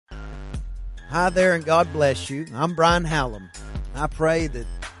Hi there, and God bless you. I'm Brian Hallam. I pray that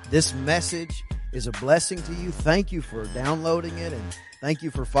this message is a blessing to you. Thank you for downloading it, and thank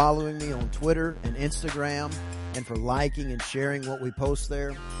you for following me on Twitter and Instagram, and for liking and sharing what we post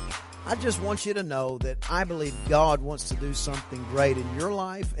there. I just want you to know that I believe God wants to do something great in your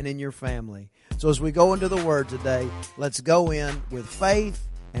life and in your family. So as we go into the Word today, let's go in with faith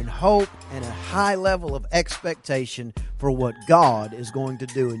and hope and a high level of expectation for what God is going to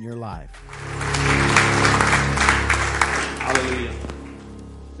do in your life. Hallelujah.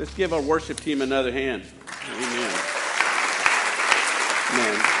 Let's give our worship team another hand. Amen.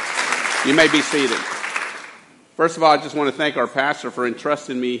 Amen. You may be seated. First of all, I just want to thank our pastor for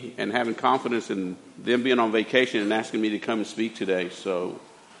entrusting me and having confidence in them being on vacation and asking me to come and speak today. So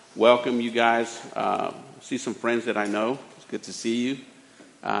welcome, you guys. See some friends that I know. It's good to see you.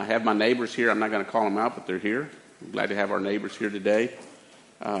 I have my neighbors here. I'm not going to call them out, but they're here. I'm glad to have our neighbors here today.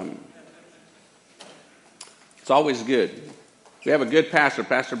 It's always good. We have a good pastor.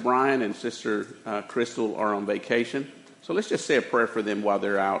 Pastor Brian and Sister Crystal are on vacation. So let's just say a prayer for them while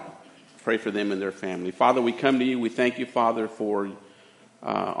they're out. Pray for them and their family. Father, we come to you. We thank you, Father, for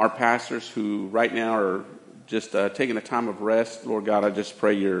our pastors who right now are just taking a time of rest. Lord God, I just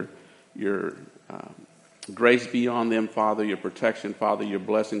pray your grace be on them, Father, your protection, Father, your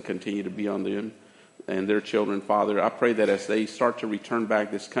blessing continue to be on them and their children, Father. I pray that as they start to return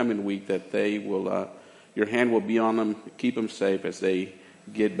back this coming week, that they will, your hand will be on them, keep them safe as they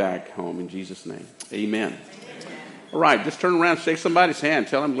get back home. In Jesus' name, amen. All right, just turn around, shake somebody's hand,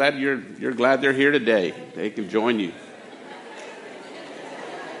 tell them you're glad they're here today. They can join you.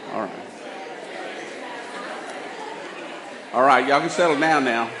 All right. All right, y'all can settle down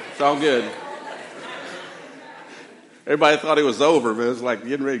now. It's all good. Everybody thought it was over, but it was like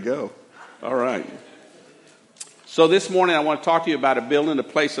getting ready to go. All right. So this morning I want to talk to you about building a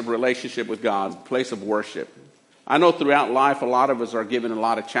place of relationship with God, a place of worship. I know throughout life a lot of us are given a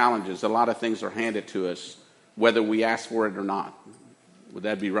lot of challenges. A lot of things are handed to us, whether we ask for it or not. Would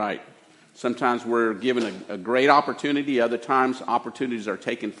that be right? Sometimes we're given a great opportunity. Other times opportunities are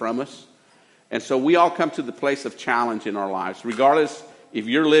taken from us. And so we all come to the place of challenge in our lives. Regardless if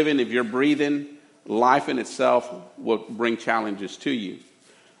you're living, if you're breathing, life in itself will bring challenges to you.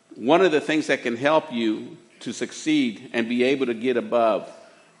 One of the things that can help you to succeed and be able to get above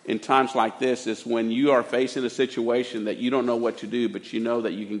in times like this is when you are facing a situation that you don't know what to do, but you know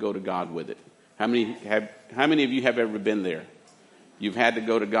that you can go to God with it. How many of you have ever been there? You've had to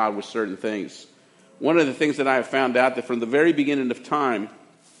go to God with certain things. One of the things that I have found out that from the very beginning of time,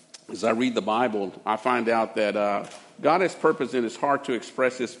 as I read the Bible, I find out that God has purpose in his heart to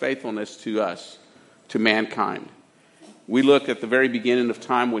express his faithfulness to us, to mankind. We look at the very beginning of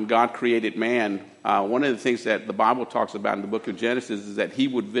time when God created man. One of the things that the Bible talks about in the book of Genesis is that he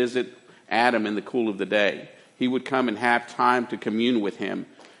would visit Adam in the cool of the day. He would come and have time to commune with him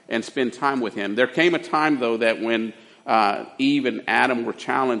and spend time with him. There came a time, though, that when Eve and Adam were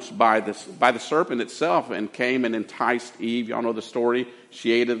challenged by the serpent itself and came and enticed Eve. Y'all know the story.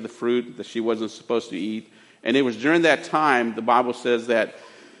 She ate of the fruit that she wasn't supposed to eat. And it was during that time, the Bible says, that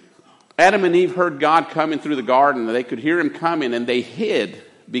Adam and Eve heard God coming through the garden. They could hear him coming, and they hid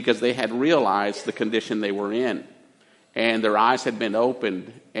because they had realized the condition they were in. And their eyes had been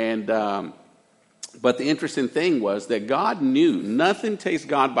opened. And but the interesting thing was that God knew. Nothing takes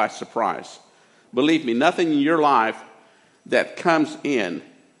God by surprise. Believe me, nothing in your life that comes in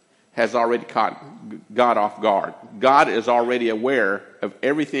has already caught God off guard. God is already aware of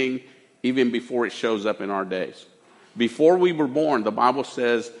everything even before it shows up in our days. Before we were born, the Bible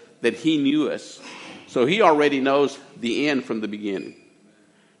says that he knew us. So he already knows the end from the beginning.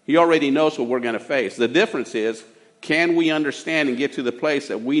 He already knows what we're going to face. The difference is, can we understand and get to the place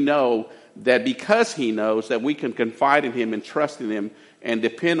that we know that because he knows that we can confide in him and trust in him and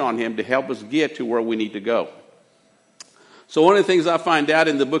depend on him to help us get to where we need to go. So one of the things I find out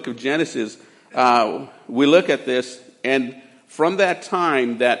in the book of Genesis, we look at this, and from that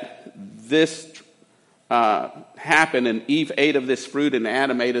time that this happened and Eve ate of this fruit and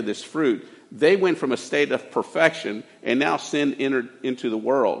Adam ate of this fruit, they went from a state of perfection and now sin entered into the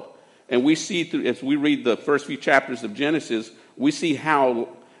world. And we see, as we read the first few chapters of Genesis, we see how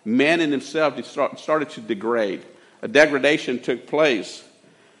man in himself started to degrade. A degradation took place.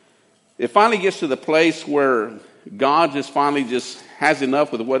 It finally gets to the place where God just finally has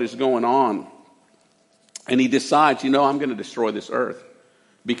enough with what is going on. And he decides, I'm going to destroy this earth.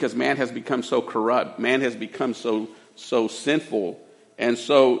 Because man has become so corrupt. Man has become so sinful. And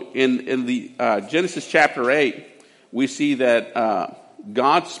so in the Genesis chapter 8, we see that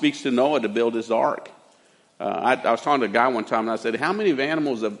God speaks to Noah to build his ark. I was talking to a guy one time, and I said, how many of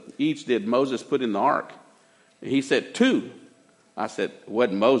animals of each did Moses put in the ark? And he said, 2. I said, it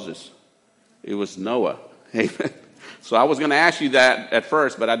wasn't Moses. It was Noah. Amen. So I was going to ask you that at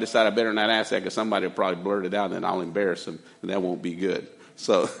first, but I decided I better not ask that because somebody will probably blurt it out, and then I'll embarrass them, and that won't be good.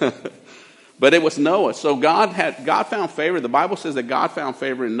 So, but it was Noah. So God found favor. The Bible says that God found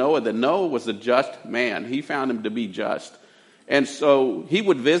favor in Noah, that Noah was a just man. He found him to be just. And so he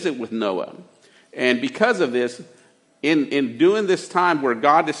would visit with Noah. And because of this, in doing this time where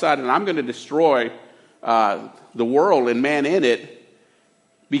God decided, I'm going to destroy the world and man in it,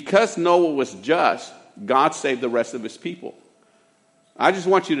 because Noah was just, God saved the rest of his people. I just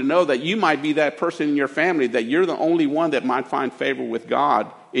want you to know that you might be that person in your family, that you're the only one that might find favor with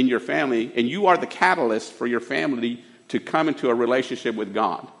God in your family, and you are the catalyst for your family to come into a relationship with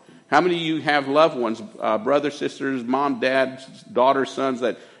God. How many of you have loved ones, brothers, sisters, mom, dad, daughters, sons,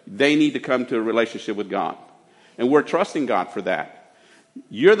 that they need to come to a relationship with God? And we're trusting God for that.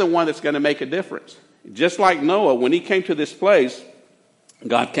 You're the one that's going to make a difference. Just like Noah, when he came to this place,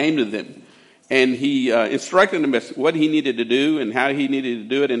 God came to them. And he instructed him what he needed to do and how he needed to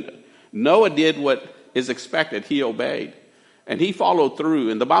do it. And Noah did what is expected. He obeyed. And he followed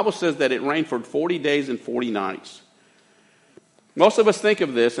through. And the Bible says that it rained for 40 days and 40 nights. Most of us think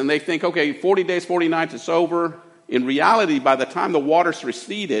of this and they think, okay, 40 days, 40 nights, it's over. In reality, by the time the waters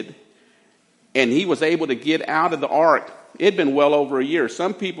receded and he was able to get out of the ark, it had been well over a year.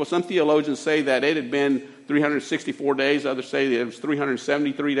 Some theologians say that it had been 364 days. Others say it was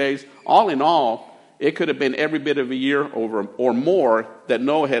 373 days. All in all, it could have been every bit of a year or more that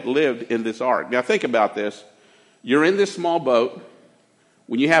Noah had lived in this ark. Now think about this. You're in this small boat.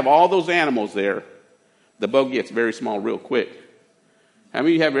 When you have all those animals there, the boat gets very small real quick. How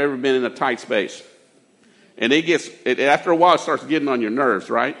many of you have ever been in a tight space? And after a while, it starts getting on your nerves,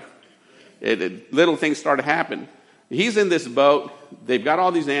 right? Little things start to happen. He's in this boat. They've got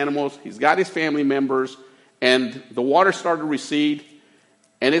all these animals. He's got his family members. And the water started to recede.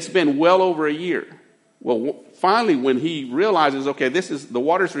 And it's been well over a year. Well, finally, when he realizes, okay, the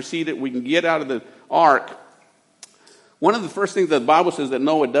water's receded, we can get out of the ark. One of the first things that the Bible says that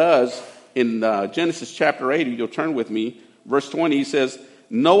Noah does in Genesis chapter 8, if you'll turn with me, verse 20, he says,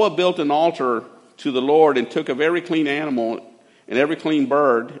 Noah built an altar to the Lord and took of every clean animal and every clean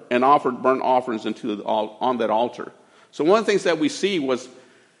bird and offered burnt offerings on that altar. So one of the things that we see was,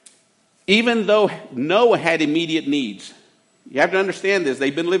 even though Noah had immediate needs, you have to understand this,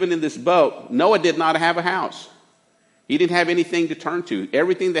 they've been living in this boat. Noah did not have a house. He didn't have anything to turn to.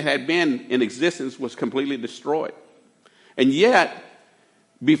 Everything that had been in existence was completely destroyed. And yet,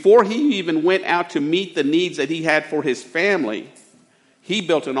 before he even went out to meet the needs that he had for his family, he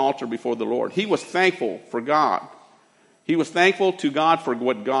built an altar before the Lord. He was thankful for God. He was thankful to God for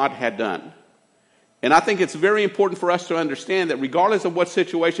what God had done. And I think it's very important for us to understand that regardless of what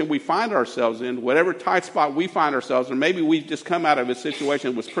situation we find ourselves in, whatever tight spot we find ourselves in, maybe we've just come out of a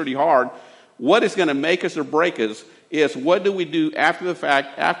situation that was pretty hard, what is going to make us or break us is what do we do after the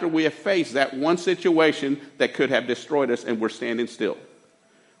fact, after we have faced that one situation that could have destroyed us and we're standing still.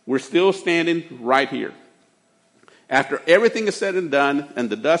 We're still standing right here. After everything is said and done and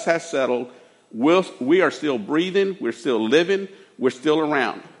the dust has settled, we are still breathing, we're still living, we're still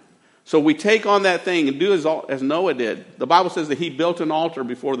around. So we take on that thing and do as Noah did. The Bible says that he built an altar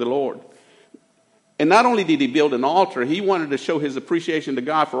before the Lord. And not only did he build an altar, he wanted to show his appreciation to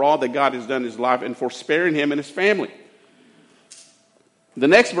God for all that God has done in his life and for sparing him and his family. The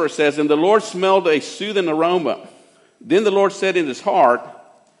next verse says, and the Lord smelled a soothing aroma. Then the Lord said in his heart,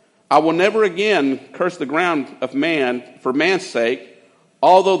 I will never again curse the ground of man for man's sake,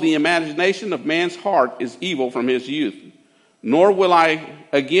 although the imagination of man's heart is evil from his youth. Nor will I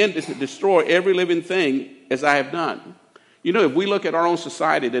again destroy every living thing as I have done. You know, if we look at our own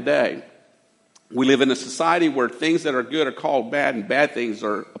society today, we live in a society where things that are good are called bad and bad things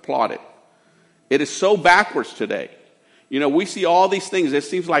are applauded. It is so backwards today. You know, we see all these things. It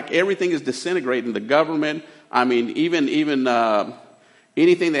seems like everything is disintegrating. The government, I mean, even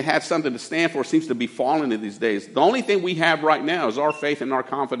anything that had something to stand for seems to be falling in these days. The only thing we have right now is our faith and our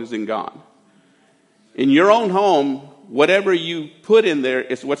confidence in God. In your own home, whatever you put in there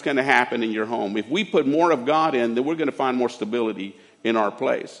is what's going to happen in your home. If we put more of God in, then we're going to find more stability in our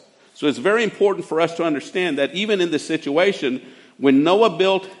place. So it's very important for us to understand that even in this situation, when Noah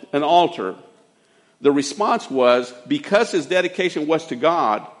built an altar, the response was, because his dedication was to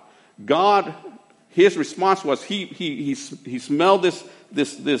God, his response was he smelled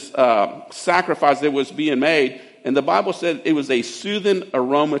this sacrifice that was being made, and the Bible said it was a soothing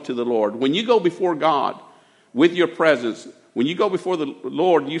aroma to the Lord. When you go before God with your presence, When you go before the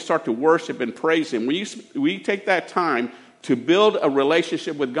Lord, you start to worship and praise Him. When you take that time to build a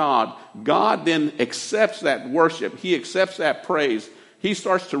relationship with God, God then accepts that worship. He accepts that praise. He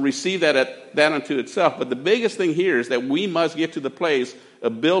starts to receive that unto itself. But the biggest thing here is that we must get to the place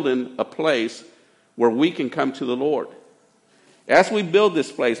of building a place where we can come to the Lord. As we build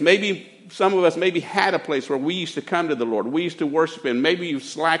this place, maybe some of us maybe had a place where we used to come to the Lord. We used to worship Him. Maybe you've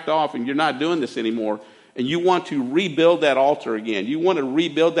slacked off and you're not doing this anymore. And you want to rebuild that altar again. You want to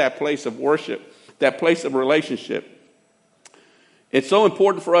rebuild that place of worship, that place of relationship. It's so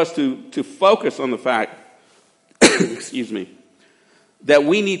important for us to focus on the fact, excuse me, that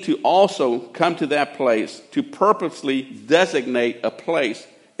we need to also come to that place to purposely designate a place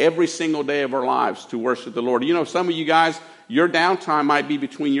every single day of our lives to worship the Lord. You know, some of you guys, your downtime might be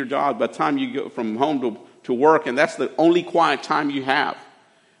between your jobs by the time you go from home to work, and that's the only quiet time you have.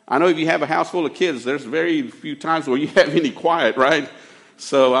 I know if you have a house full of kids, there's very few times where you have any quiet, right?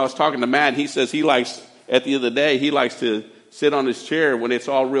 So I was talking to Matt, and he says he likes, at the end of the day, he likes to sit on his chair when it's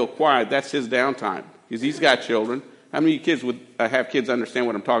all real quiet. That's his downtime, because he's got children. How many kids would have kids understand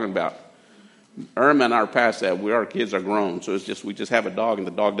what I'm talking about? Irma and I are past that. Our kids are grown, so we just have a dog, and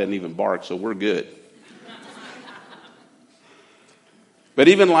the dog doesn't even bark, so we're good. But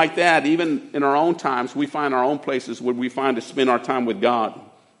even like that, even in our own times, we find our own places where we find to spend our time with God.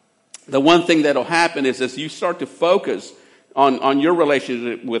 The one thing that will happen is as you start to focus on your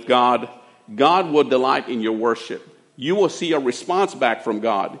relationship with God, God will delight in your worship. You will see a response back from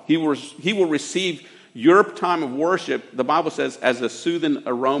God. He will receive your time of worship, the Bible says, as a soothing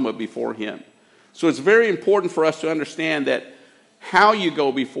aroma before Him. So it's very important for us to understand that how you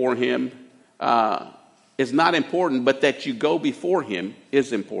go before Him is not important, but that you go before Him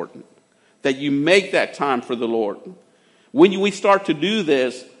is important. That you make that time for the Lord. When we start to do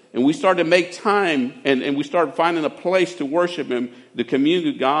this, and we start to make time, and we start finding a place to worship Him, to commune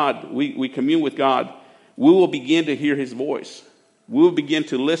with God, we commune with God, we will begin to hear His voice. We will begin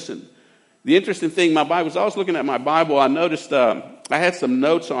to listen. The interesting thing, I was looking at my Bible, I noticed I had some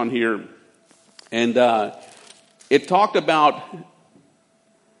notes on here, and it talked about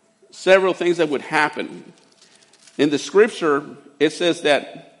several things that would happen. In the Scripture, it says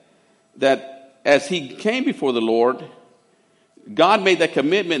that as he came before the Lord, God made that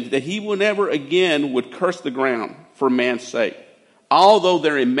commitment that He would never again would curse the ground for man's sake, although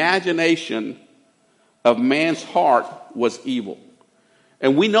their imagination of man's heart was evil.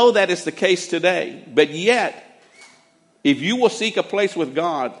 And we know that is the case today. But yet, if you will seek a place with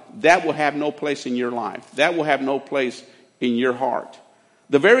God, that will have no place in your life. That will have no place in your heart.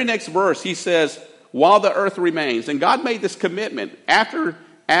 The very next verse, he says, while the earth remains. And God made this commitment. After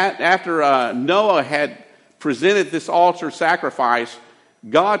Noah had presented this altar sacrifice,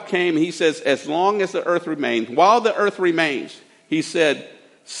 God came, he says, as long as the earth remains, while the earth remains, he said,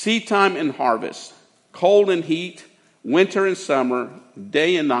 seed time and harvest, cold and heat, winter and summer,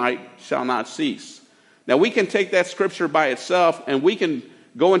 day and night shall not cease. Now we can take that scripture by itself and we can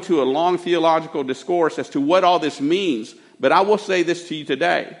go into a long theological discourse as to what all this means. But I will say this to you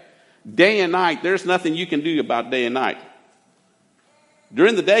today. Day and night, there's nothing you can do about day and night.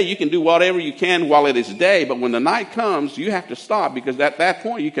 During the day, you can do whatever you can while it is day. But when the night comes, you have to stop because at that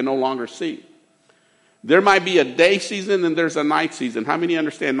point, you can no longer see. There might be a day season and there's a night season. How many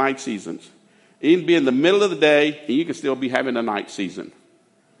understand night seasons? You can be in the middle of the day, and you can still be having a night season.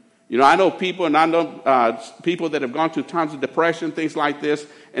 You know, I know people that have gone through times of depression, things like this,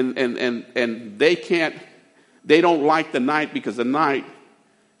 and they don't like the night because the night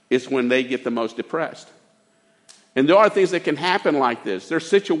is when they get the most depressed. And there are things that can happen like this. There are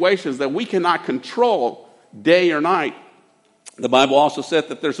situations that we cannot control day or night. The Bible also said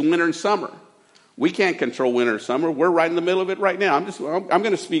that there's winter and summer. We can't control winter or summer. We're right in the middle of it right now. I'm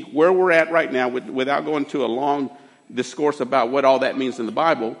going to speak where we're at right now without going to a long discourse about what all that means in the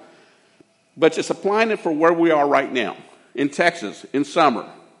Bible. But just applying it for where we are right now. In Texas, in summer,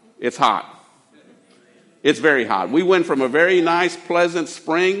 it's hot. It's very hot. We went from a very nice, pleasant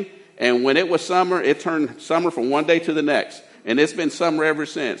spring, and when it was summer, it turned summer from one day to the next. And it's been summer ever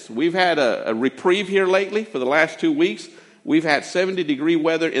since. We've had a reprieve here lately for the last 2 weeks. We've had 70-degree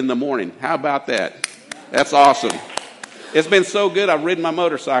weather in the morning. How about that? That's awesome. It's been so good, I've ridden my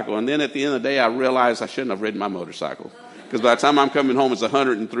motorcycle. And then at the end of the day, I realized I shouldn't have ridden my motorcycle. Because by the time I'm coming home, it's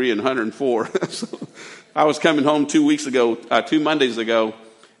 103 and 104. So I was coming home 2 Mondays ago,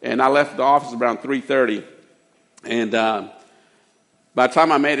 and I left the office around 3:30. And by the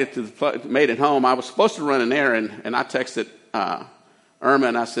time I made it home, I was supposed to run an errand, and I texted Irma,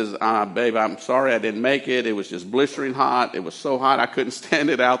 and I says, babe, I'm sorry I didn't make it. It was just blistering hot. It was so hot I couldn't stand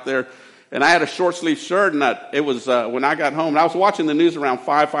it out there. And I had a short sleeve shirt, and it was when I got home. And I was watching the news around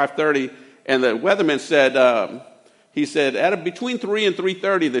 5:30, and the weatherman said, he said, at between 3 and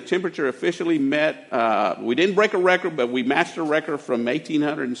 3:30, the temperature officially met. We didn't break a record, but we matched a record from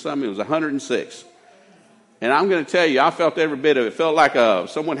 1800 and something. It was 106. And I'm going to tell you, I felt every bit of it. It felt like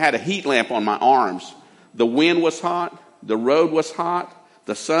someone had a heat lamp on my arms. The wind was hot. The road was hot.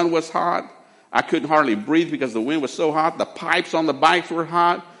 The sun was hot. I couldn't hardly breathe because the wind was so hot. The pipes on the bikes were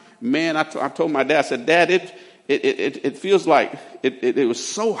hot. Man, I told my dad, I said, Dad, it feels like it was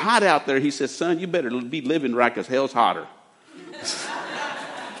so hot out there. He said, son, you better be living right because hell's hotter. That's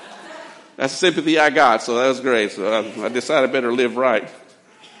the sympathy I got, so that was great. So I decided I better live right.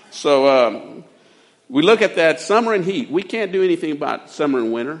 So we look at that summer and heat. We can't do anything about summer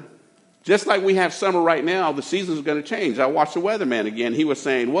and winter. Just like we have summer right now, the season's going to change. I watched the weatherman again. He was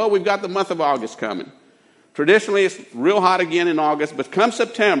saying, well, we've got the month of August coming. Traditionally, it's real hot again in August, but come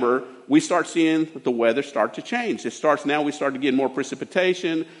September, we start seeing the weather start to change. We start to get more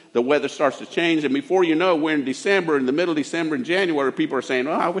precipitation. The weather starts to change, and before you know, we're in December, in the middle of December and January, people are saying,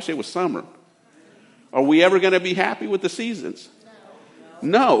 oh, I wish it was summer. Are we ever going to be happy with the seasons?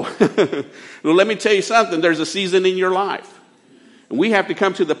 No. Well, let me tell you something. There's a season in your life. And we have to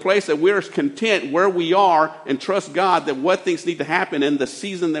come to the place that we're content where we are and trust God that what things need to happen in the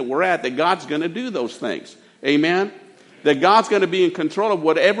season that we're at, that God's going to do those things. Amen? That God's going to be in control of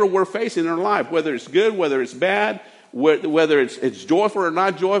whatever we're facing in our life, whether it's good, whether it's bad, whether it's joyful or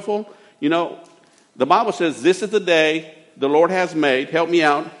not joyful. You know, the Bible says, this is the day the Lord has made. Help me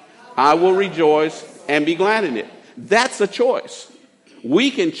out. I will rejoice and be glad in it. That's a choice.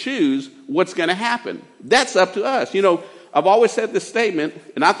 We can choose what's going to happen. That's up to us. You know, I've always said this statement,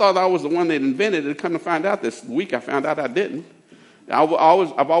 and I thought I was the one that invented it. Come to find out this week, I found out I didn't. I've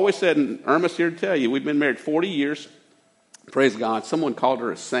always said, and Irma's here to tell you, we've been married 40 years. Praise God. Someone called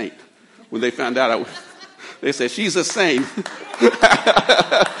her a saint when they found out. They said, she's a saint.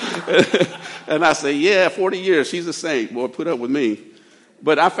 And I say, yeah, 40 years, she's a saint. Boy, put up with me.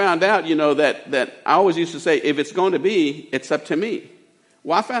 But I found out, you know, that I always used to say, if it's going to be, it's up to me.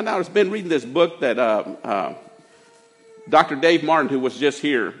 Well, I found out, I've been reading this book that Dr. Dave Martin, who was just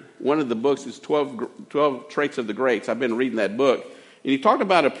here, one of the books is 12 Traits of the Greats. I've been reading that book. And he talked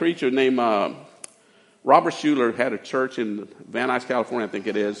about a preacher named Robert Schuller, had a church in Van Nuys, California, I think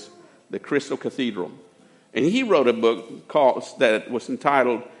it is, the Crystal Cathedral. And he wrote a book that was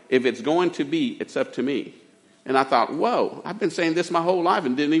entitled, If It's Going to Be, It's Up to Me. And I thought, whoa, I've been saying this my whole life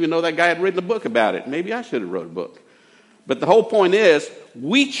and didn't even know that guy had written a book about it. Maybe I should have wrote a book. But the whole point is,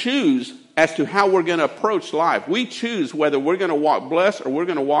 we choose as to how we're going to approach life. We choose whether we're going to walk blessed or we're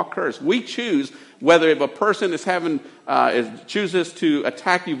going to walk cursed. We choose whether if a person is chooses to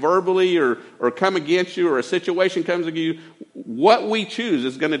attack you verbally or come against you, or a situation comes against you, what we choose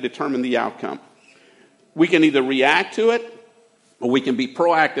is going to determine the outcome. We can either react to it or we can be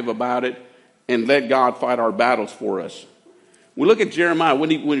proactive about it and let God fight our battles for us. We look at Jeremiah. When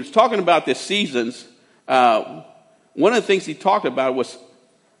he was talking about the seasons, one of the things he talked about was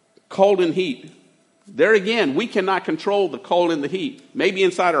cold and heat. There again, we cannot control the cold and the heat. Maybe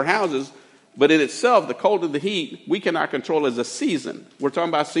inside our houses, but in itself, the cold and the heat, we cannot control as a season. We're talking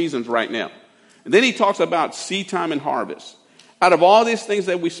about seasons right now. And then he talks about seed time and harvest. Out of all these things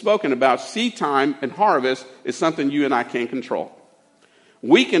that we've spoken about, seed time and harvest is something you and I can't control.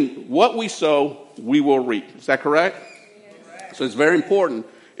 What we sow, we will reap. Is that correct? Yes. So it's very important.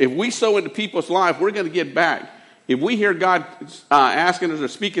 If we sow into people's life, we're going to get back. If we hear God asking us or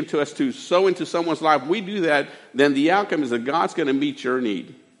speaking to us to sow into someone's life, we do that, then the outcome is that God's going to meet your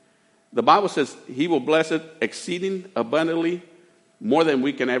need. The Bible says he will bless it exceeding abundantly, more than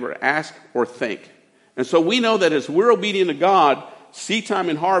we can ever ask or think. And so we know that as we're obedient to God, seed time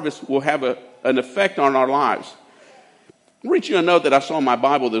and harvest will have an effect on our lives. I'll read you a note that I saw in my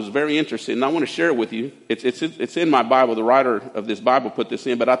Bible that was very interesting, and I want to share it with you. It's in my Bible. The writer of this Bible put this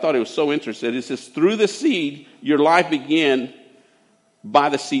in, but I thought it was so interesting. It says, through the seed, your life began by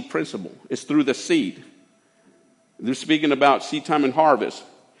the seed principle. It's through the seed. They're speaking about seed time and harvest.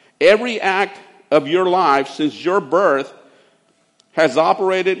 Every act of your life since your birth has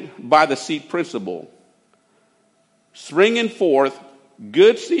operated by the seed principle, springing forth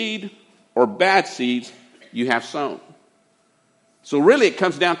good seed or bad seeds you have sown. So really it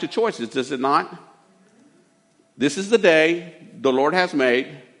comes down to choices, does it not? This is the day the Lord has made.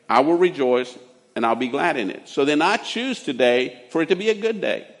 I will rejoice and I'll be glad in it. So then I choose today for it to be a good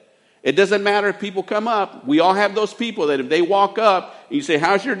day. It doesn't matter if people come up. We all have those people that if they walk up and you say,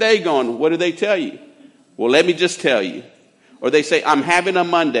 how's your day going? What do they tell you? Well, let me just tell you. Or they say, I'm having a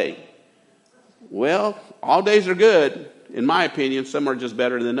Monday. Well, all days are good. In my opinion, some are just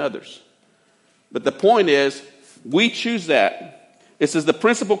better than others. But the point is, we choose that. It says the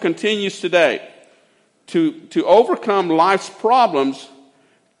principle continues today. To overcome life's problems,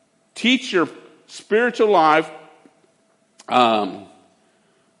 teach your spiritual life to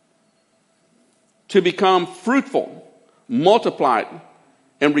become fruitful, multiplied,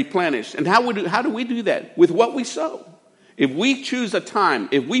 and replenished. And how do we do that? With what we sow. If we choose a time,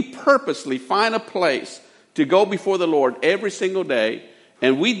 if we purposely find a place to go before the Lord every single day,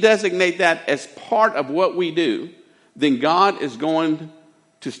 and we designate that as part of what we do, then God is going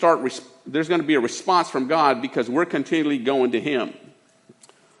to there's going to be a response from God because we're continually going to Him.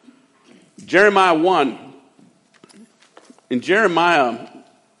 Jeremiah 1. In Jeremiah,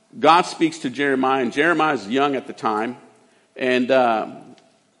 God speaks to Jeremiah, and Jeremiah's young at the time, and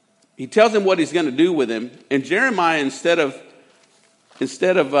He tells him what He's going to do with him. And Jeremiah, instead of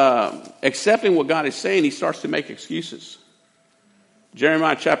accepting what God is saying, he starts to make excuses.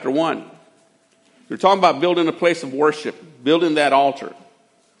 Jeremiah chapter 1. We're talking about building a place of worship, building that altar.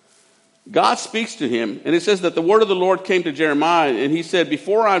 God speaks to him, and it says that the word of the Lord came to Jeremiah, and he said,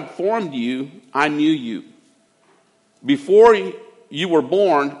 before I formed you, I knew you. Before you were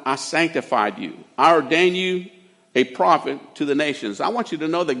born, I sanctified you. I ordained you a prophet to the nations. I want you to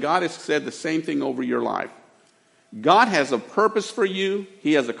know that God has said the same thing over your life. God has a purpose for you.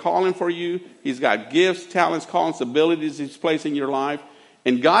 He has a calling for you. He's got gifts, talents, callings, abilities He's placed in your life.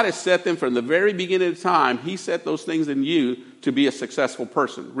 And God has set them from the very beginning of time. He set those things in you to be a successful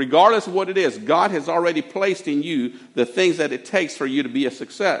person. Regardless of what it is, God has already placed in you the things that it takes for you to be a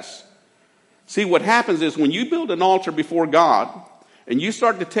success. See, what happens is when you build an altar before God and you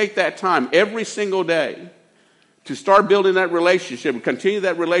start to take that time every single day to start building that relationship, continue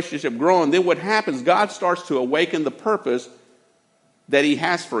that relationship growing, then what happens, God starts to awaken the purpose that He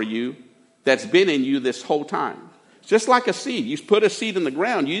has for you that's been in you this whole time. It's just like a seed. You put a seed in the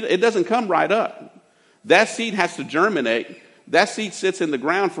ground, it doesn't come right up. That seed has to germinate. That seed sits in the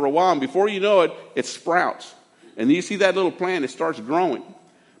ground for a while, and before you know it, it sprouts. And you see that little plant, it starts growing.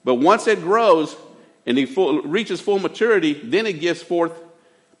 But once it grows and it reaches full maturity, then it gives forth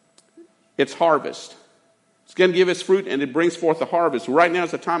its harvest. It's going to give its fruit, and it brings forth the harvest. Right now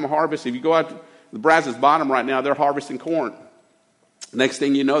is the time of harvest. If you go out to the Brazos Bottom right now, they're harvesting corn. Next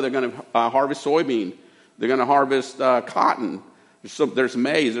thing you know, they're going to harvest soybean. They're going to harvest cotton. There's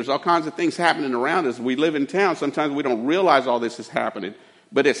maize. There's all kinds of things happening around us. We live in town. Sometimes we don't realize all this is happening,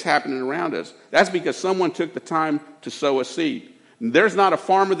 but it's happening around us. That's because someone took the time to sow a seed. There's not a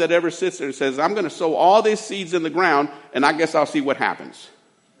farmer that ever sits there and says, I'm going to sow all these seeds in the ground, and I guess I'll see what happens.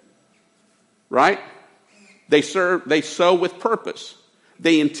 Right? They sow with purpose.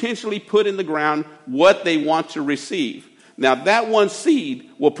 They intentionally put in the ground what they want to receive. Now, that one seed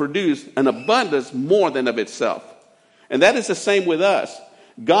will produce an abundance more than of itself. And that is the same with us.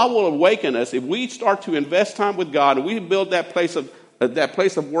 God will awaken us if we start to invest time with God and we build that place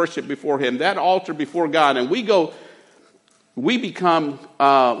of worship before Him, that altar before God, and we become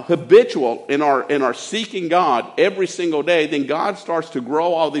habitual in our seeking God every single day. Then God starts to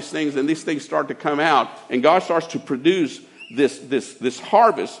grow all these things, and these things start to come out, and God starts to produce this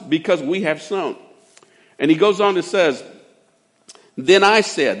harvest because we have sown. And He goes on and says, then I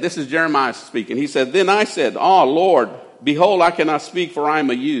said, this is Jeremiah speaking, he said, then I said, oh Lord, behold, I cannot speak, for I am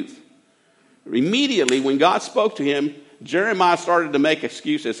a youth. Immediately when God spoke to him, Jeremiah started to make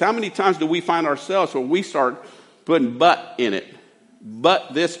excuses. How many times do we find ourselves where we start putting but in it?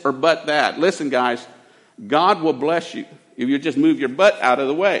 But this or but that. Listen, guys, God will bless you if you just move your butt out of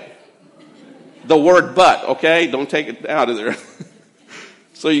the way. The word but, okay? Don't take it out of there.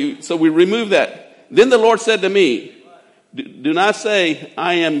 So we remove that. Then the Lord said to me, do not say,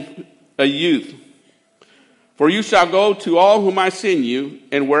 I am a youth. For you shall go to all whom I send you,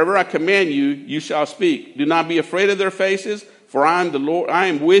 and wherever I command you, you shall speak. Do not be afraid of their faces, for I am the Lord. I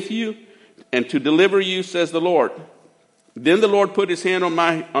am with you, and to deliver you, says the Lord. Then the Lord put His hand on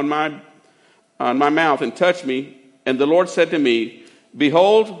my mouth and touched me, and the Lord said to me,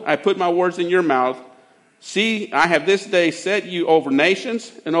 behold, I put my words in your mouth. See, I have this day set you over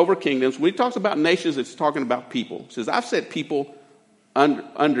nations and over kingdoms. When He talks about nations, it's talking about people. He says, I've set people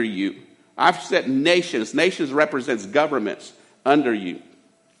under you. I've set nations. Nations represents governments under you.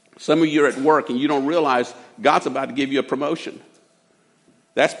 Some of you are at work and you don't realize God's about to give you a promotion.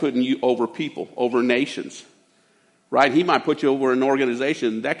 That's putting you over people, over nations. Right? He might put you over an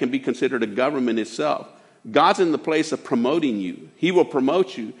organization. That can be considered a government itself. God's in the place of promoting you. He will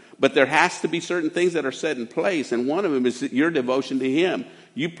promote you. But there has to be certain things that are set in place, and one of them is your devotion to him.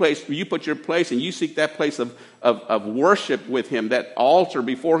 You put your place, and you seek that place of worship with him, that altar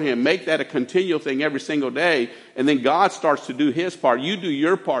before him. Make that a continual thing every single day, and then God starts to do his part. You do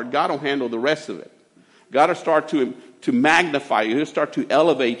your part. God will handle the rest of it. God will start to magnify you. He'll start to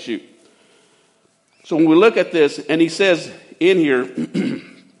elevate you. So when we look at this, and he says in here,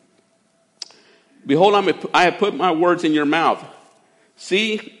 behold, I have put my words in your mouth.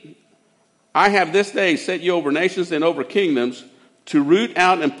 See, I have this day set you over nations and over kingdoms, to root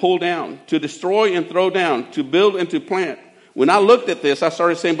out and pull down, to destroy and throw down, to build and to plant. When I looked at this, I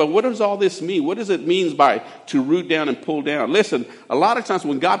started saying, but what does all this mean? What does it mean by to root down and pull down? Listen, a lot of times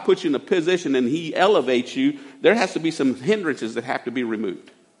when God puts you in a position and he elevates you, there has to be some hindrances that have to be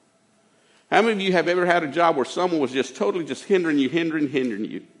removed. How many of you have ever had a job where someone was just totally just hindering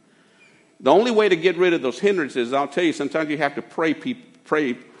you? The only way to get rid of those hindrances, I'll tell you, sometimes you have to pray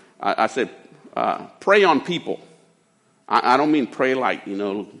on people. I don't mean pray like,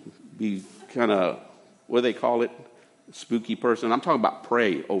 be kind of, what do they call it? Spooky person. I'm talking about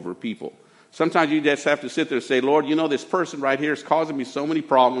pray over people. Sometimes you just have to sit there and say, Lord, this person right here is causing me so many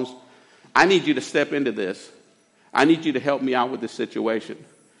problems. I need you to step into this. I need you to help me out with this situation.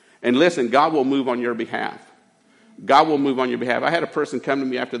 And listen, God will move on your behalf. God will move on your behalf. I had a person come to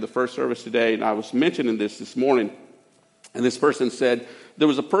me after the first service today, and I was mentioning this morning, and this person said, there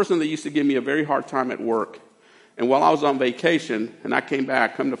was a person that used to give me a very hard time at work. And while I was on vacation, and I came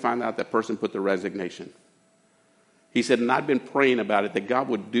back, come to find out that person put the resignation. He said, and I'd been praying about it, that God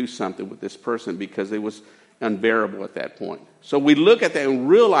would do something with this person because it was unbearable at that point. So we look at that and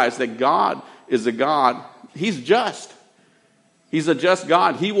realize that God is a God. He's just. He's a just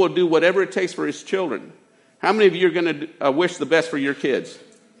God. He will do whatever it takes for his children. How many of you are going to wish the best for your kids?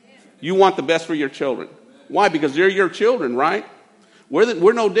 You want the best for your children. Why? Because they're your children, right?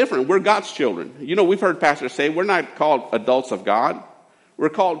 We're no different. We're God's children. We've heard pastors say we're not called adults of God. We're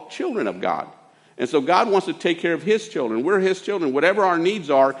called children of God. And so God wants to take care of his children. We're his children. Whatever our needs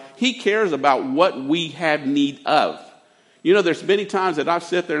are, he cares about what we have need of. There's many times that I've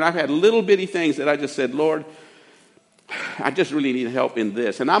sat there and I've had little bitty things that I just said, Lord, I just really need help in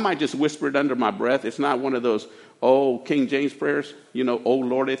this. And I might just whisper it under my breath. It's not one of those, King James prayers. O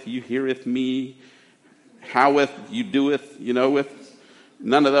Lordeth, you heareth me. Howeth, you doeth, with.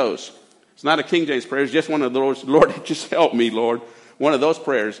 None of those. It's not a King James prayer. It's just one of those, Lord, just help me, Lord. One of those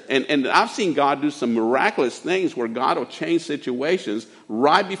prayers. And I've seen God do some miraculous things where God will change situations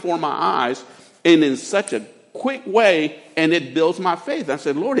right before my eyes and in such a quick way, and it builds my faith. I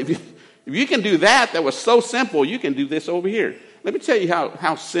said, Lord, if you can do that was so simple, you can do this over here. Let me tell you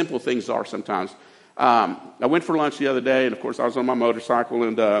how simple things are sometimes. I went for lunch the other day, and of course I was on my motorcycle,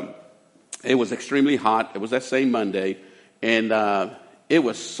 and it was extremely hot. It was that same Monday, and it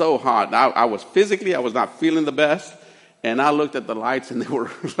was so hot. I was not feeling the best. And I looked at the lights, and they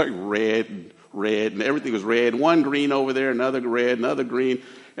were like red, and everything was red. One green over there, another red, another green.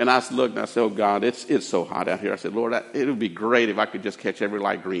 And I looked, and I said, oh, God, it's so hot out here. I said, Lord, it would be great if I could just catch every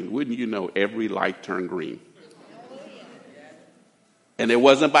light green. Wouldn't you know every light turned green? And it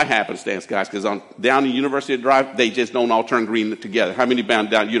wasn't by happenstance, guys, because down the University Drive, they just don't all turn green together. How many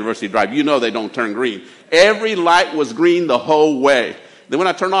bound down University Drive? You know they don't turn green. Every light was green the whole way. Then when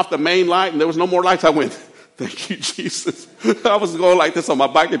I turned off the main light and there was no more lights, I went, thank you, Jesus. I was going like this on my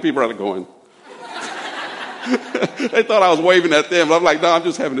bike, and people are going. They thought I was waving at them. I'm like, no, I'm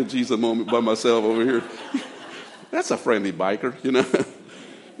just having a Jesus moment by myself over here. That's a friendly biker,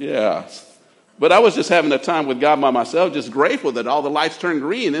 Yeah. But I was just having a time with God by myself, just grateful that all the lights turned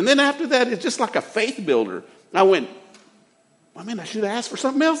green. And then after that, it's just like a faith builder. I went, I should have asked for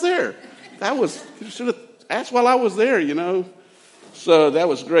something else there. Should have asked while I was there, So that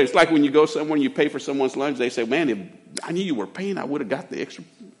was great. It's like when you go somewhere and you pay for someone's lunch, they say, man, if I knew you were paying, I would have got the extra,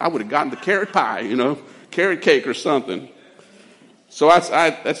 I would have gotten the carrot pie, carrot cake or something. So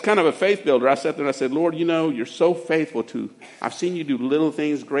that's kind of a faith builder. I sat there and I said, Lord, you're so faithful I've seen you do little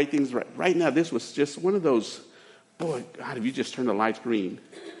things, great things. Right now, this was just one of those, boy, God, if you just turned the lights green.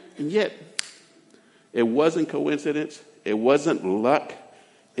 And yet, it wasn't coincidence. It wasn't luck.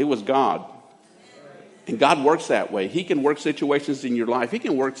 It was God. And God works that way. He can work situations in your life. He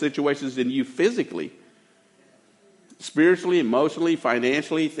can work situations in you physically. Spiritually, emotionally,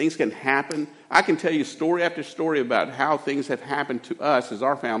 financially, things can happen. I can tell you story after story about how things have happened to us as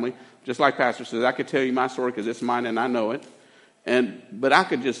our family. Just like Pastor says, I could tell you my story because it's mine and I know it. But I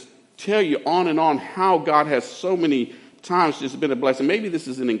could just tell you on and on how God has so many times just been a blessing. Maybe this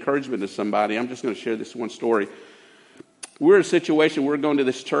is an encouragement to somebody. I'm just going to share this one story. We're in a situation, we're going to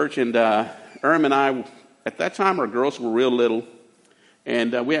this church, and Erm and I, at that time our girls were real little.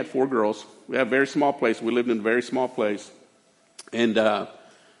 And we had 4 girls. We had a very small place. We lived in a very small place. And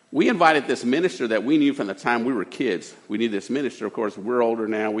we invited this minister that we knew from the time we were kids. We knew this minister. Of course, we're older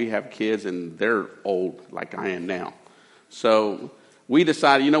now. We have kids, and they're old like I am now. So we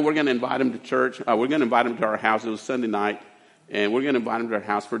decided, we're going to invite him to church. We're going to invite him to our house. It was Sunday night. And we're going to invite him to our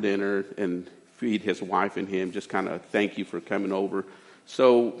house for dinner and feed his wife and him. Just kind of thank you for coming over.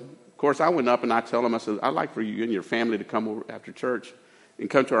 So, of course, I went up and I tell him, I said, I'd like for you and your family to come over after church and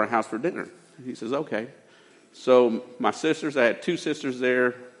come to our house for dinner. He says, okay. So my sisters, I had 2 sisters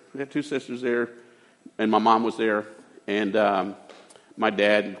there. We had 2 sisters there, and my mom was there. And my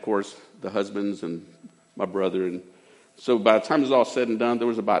dad, of course, the husbands and my brother. And so by the time it was all said and done, there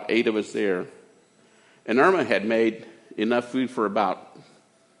was about 8 of us there. And Irma had made enough food for about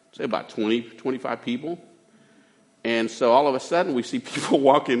 20, 25 people. And so all of a sudden we see people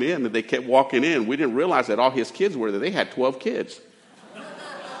walking in, and they kept walking in. We didn't realize that all his kids were there. They had 12 kids.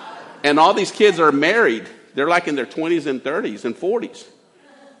 And all these kids are married. They're like in their 20s and 30s and 40s.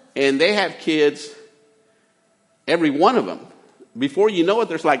 And they have kids, every one of them. Before you know it,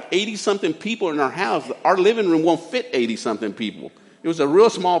 there's like 80-something people in our house. Our living room won't fit 80-something people. It was a real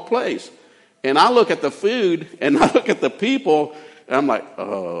small place. And I look at the food, and I look at the people, and I'm like,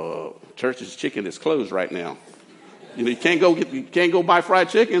 church's chicken is closed right now. You can't go buy fried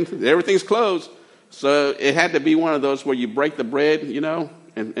chicken. Everything's closed. So it had to be one of those where you break the bread,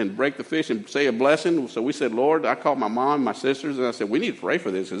 and break the fish and say a blessing. So we said, Lord, I called my mom, my sisters, and I said, we need to pray for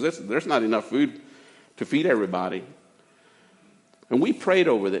this because there's not enough food to feed everybody. And we prayed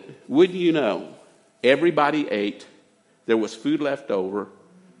over it. Wouldn't you know, everybody ate. There was food left over,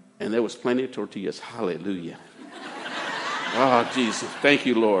 and there was plenty of tortillas. Hallelujah. Oh, Jesus. Thank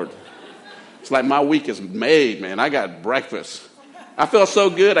you, Lord. It's like my week is made, man. I got breakfast. I felt so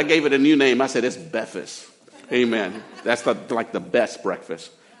good, I gave it a new name. I said, it's breakfast. Amen. That's like the best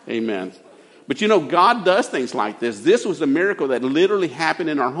breakfast. Amen. But God does things like this. This was a miracle that literally happened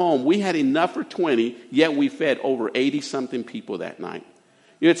in our home. We had enough for 20, yet we fed over 80-something people that night.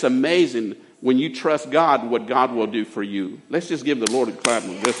 It's amazing when you trust God, what God will do for you. Let's just give the Lord a clap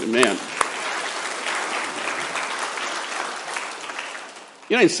of this. Amen.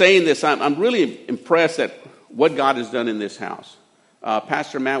 In saying this, I'm really impressed at what God has done in this house.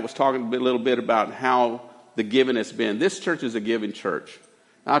 Pastor Matt was talking a little bit about how the giving has been. This church is a giving church.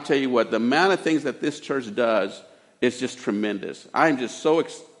 I'll tell you what, the amount of things that this church does is just tremendous. I'm just so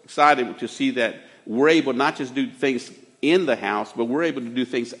excited to see that we're able not just do things in the house, but we're able to do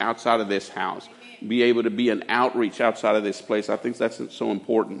things outside of this house. Be able to be an outreach outside of this place. I think that's so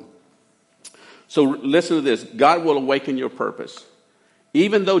important. So listen to this. God will awaken your purpose.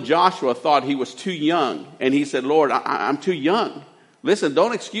 Even though Joshua thought he was too young, and he said, Lord, I'm too young. Listen,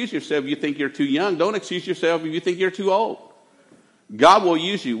 don't excuse yourself if you think you're too young. Don't excuse yourself if you think you're too old. God will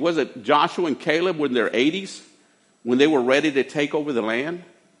use you. Was it Joshua and Caleb when they're 80s, when they were ready to take over the land?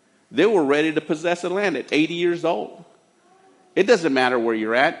 They were ready to possess the land at 80 years old. It doesn't matter where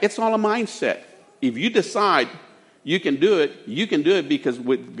you're at. It's all a mindset. If you decide you can do it because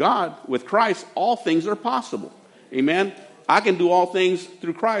with God, with Christ, all things are possible. Amen? I can do all things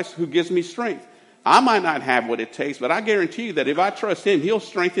through Christ who gives me strength. I might not have what it takes, but I guarantee you that if I trust him, he'll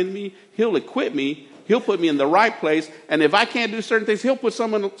strengthen me, he'll equip me, he'll put me in the right place, and if I can't do certain things, he'll put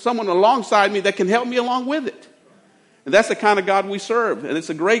someone alongside me that can help me along with it. And that's the kind of God we serve, and it's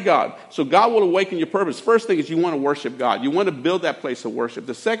a great God. So God will awaken your purpose. First thing is you want to worship God. You want to build that place of worship.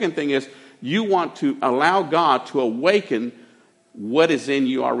 The second thing is you want to allow God to awaken what is in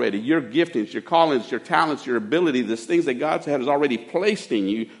you already. Your giftings, your callings, your talents, your ability, these things that God has already placed in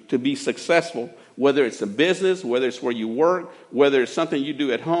you to be successful. Whether it's a business, whether it's where you work, whether it's something you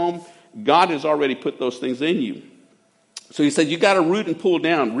do at home, God has already put those things in you. So he said, you got to root and pull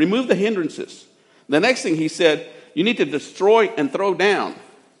down. Remove the hindrances. The next thing he said, you need to destroy and throw down.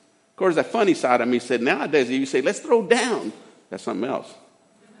 Of course, the funny side of me said, nowadays, if you say, let's throw down, that's something else.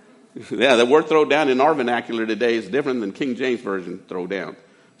 Yeah, the word throw down in our vernacular today is different than King James Version throw down.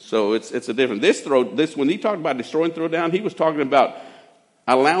 So it's a different. When he talked about destroy and throw down, he was talking about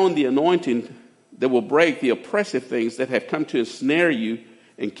allowing the anointing that will break the oppressive things that have come to ensnare you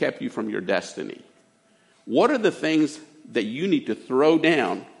and kept you from your destiny. What are the things that you need to throw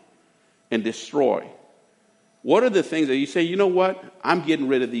down and destroy? What are the things that you say, you know what? I'm getting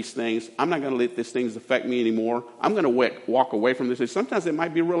rid of these things. I'm not going to let these things affect me anymore. I'm going to walk away from this. Sometimes it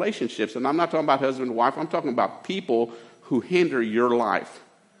might be relationships, and I'm not talking about husband and wife. I'm talking about people who hinder your life.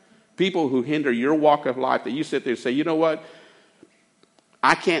 People who hinder your walk of life that you sit there and say, you know what?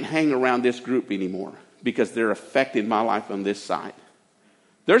 I can't hang around this group anymore because they're affecting my life on this side.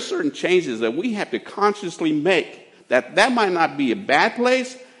 There are certain changes that we have to consciously make that might not be a bad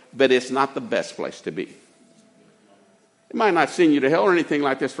place, but it's not the best place to be. It might not send you to hell or anything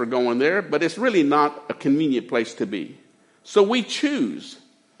like this for going there, but it's really not a convenient place to be. So we choose.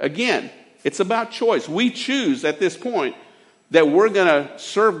 Again, it's about choice. We choose at this point that we're going to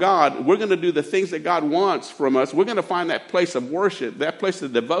serve God. We're going to do the things that God wants from us. We're going to find that place of worship, that place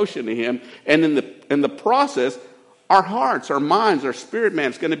of devotion to Him. And in the process, our hearts, our minds, our spirit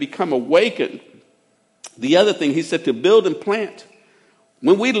man is going to become awakened. The other thing, he said, to build and plant.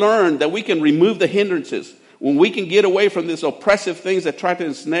 When we learn that we can remove the hindrances, when we can get away from these oppressive things that try to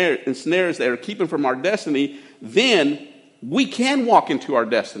ensnare us, that are keeping from our destiny, then we can walk into our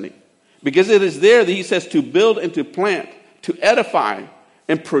destiny. Because it is there that he says to build and to plant, to edify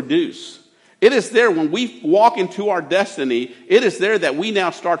and produce. It is there when we walk into our destiny, it is there that we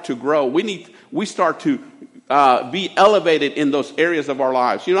now start to grow. We start to be elevated in those areas of our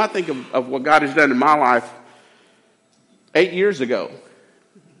lives. You know, I think of what God has done in my life 9 years ago.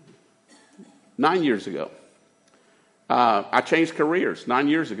 I changed careers 9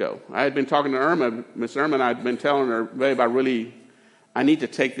 years ago. I had been talking to Irma, Miss Irma, and I'd been telling her, babe, I need to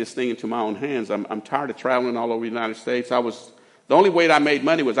take this thing into my own hands. I'm tired of traveling all over the United States. The only way that I made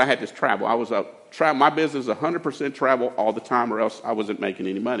money was I had to travel. My business was 100% travel all the time, or else I wasn't making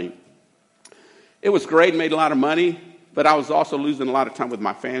any money. It was great, made a lot of money, but I was also losing a lot of time with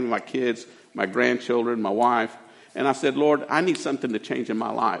my family, my kids, my grandchildren, my wife. And I said, Lord, I need something to change in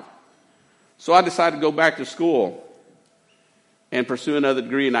my life. So I decided to go back to school and pursue another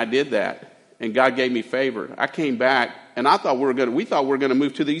degree, and I did that. And God gave me favor. I came back, and we thought we were going to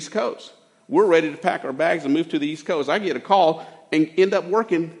move to the East Coast. We're ready to pack our bags and move to the East Coast. I get a call and end up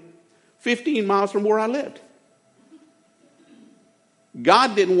working 15 miles from where I lived.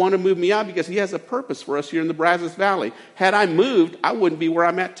 God didn't want to move me out because He has a purpose for us here in the Brazos Valley. Had I moved, I wouldn't be where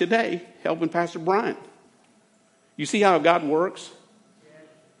I'm at today, helping Pastor Brian. You see how God works?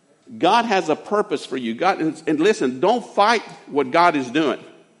 God has a purpose for you. And listen, don't fight what God is doing.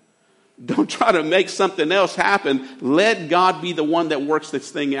 Don't try to make something else happen. Let God be the one that works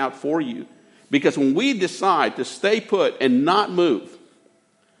this thing out for you. Because when we decide to stay put and not move,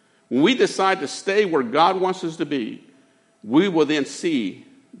 when we decide to stay where God wants us to be, we will then see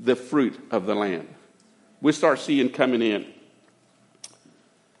the fruit of the land. We'll start seeing coming in.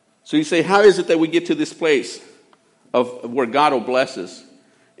 So you say, how is it that we get to this place of where God will bless us?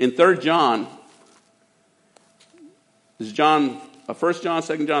 In 3 John, this is 1 John,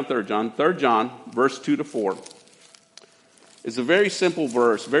 2 John, 3 John. 3 John, verse 2 to 4. It's a very simple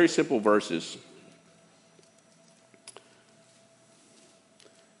verse, very simple verses.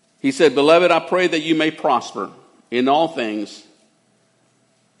 He said, Beloved, I pray that you may prosper in all things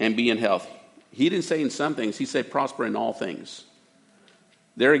and be in health. He didn't say in some things. He said prosper in all things.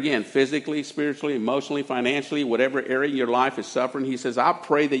 There again, physically, spiritually, emotionally, financially, whatever area your life is suffering, he says, I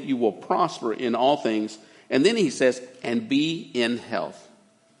pray that you will prosper in all things. And then he says, and be in health.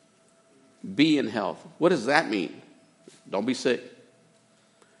 Be in health. What does that mean? Don't be sick.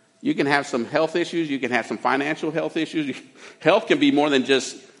 You can have some health issues. You can have some financial health issues. Health can be more than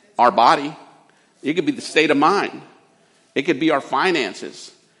just our body. It could be the state of mind. It could be our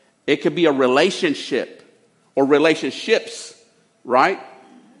finances. It could be a relationship or relationships, right?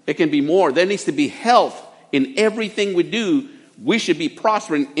 It can be more. There needs to be health in everything we do. We should be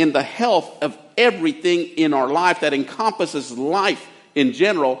prospering in the health of everything in our life that encompasses life in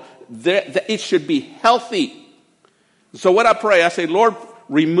general. It should be healthy. So what I pray, I say, Lord,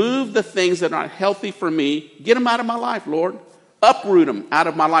 remove the things that are not healthy for me. Get them out of my life, Lord. Uproot them out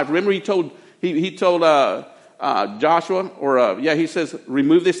of my life. Remember he told Joshua, he says,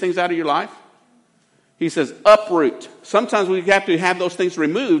 remove these things out of your life. He says, uproot. Sometimes we have to have those things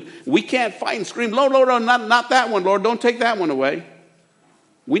removed. We can't fight and scream, Lord, not that one, Lord. Don't take that one away.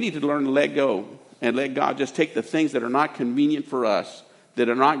 We need to learn to let go and let God just take the things that are not convenient for us, that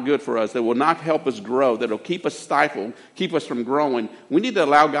are not good for us, that will not help us grow, that will keep us stifled, keep us from growing. We need to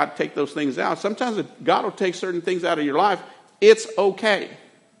allow God to take those things out. Sometimes if God will take certain things out of your life, it's okay.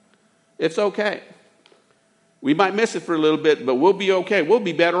 It's okay. We might miss it for a little bit, but we'll be okay. We'll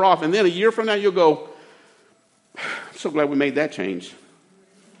be better off. And then a year from now, you'll go, I'm so glad we made that change.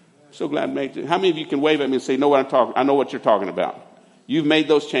 So glad we made it. How many of you can wave at me and say, I know what you're talking about. You've made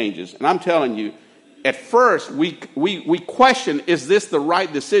those changes. And I'm telling you, at first, we question, is this the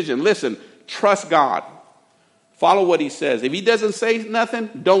right decision? Listen, trust God. Follow what He says. If He doesn't say nothing,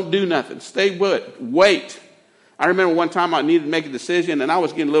 don't do nothing. Stay put. Wait. I remember one time I needed to make a decision, and I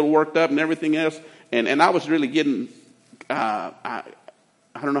was getting a little worked up and everything else. And I was really getting, I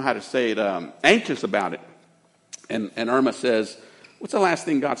don't know how to say it, anxious about it. And Irma says, what's the last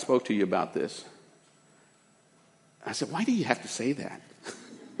thing God spoke to you about this? I said, why do you have to say that?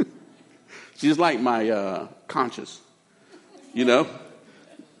 She's like my conscience, you know?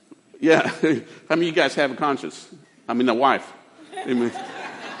 Yeah. How many of you guys have a conscience? I mean, a wife. Amen.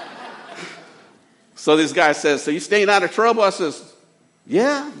 So this guy says, so you staying out of trouble? I says,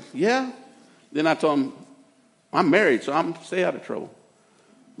 yeah. Then I told him, I'm married, so I'm stay out of trouble.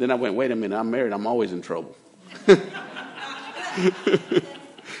 Then I went, wait a minute, I'm married. I'm always in trouble.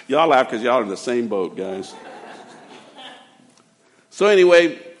 Y'all laugh because y'all are in the same boat, guys. So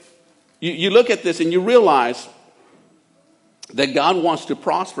anyway, you look at this and you realize that God wants to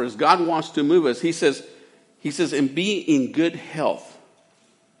prosper us. God wants to move us. He says, and be in good health.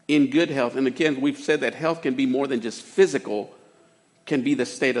 In good health. And again, we've said that health can be more than just physical, can be the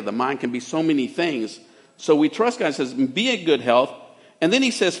state of the mind, can be so many things. So we trust God. He says, be in good health. And then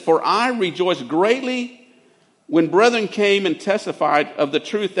he says, for I rejoice greatly when brethren came and testified of the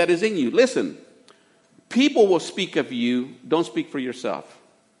truth that is in you. Listen, people will speak of you. Don't speak for yourself.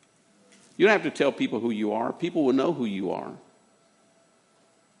 You don't have to tell people who you are. People will know who you are.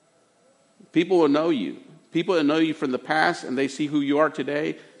 People will know you. People that know you from the past and they see who you are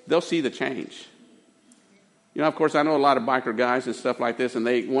today, they'll see the change. You know, of course, I know a lot of biker guys and stuff like this, and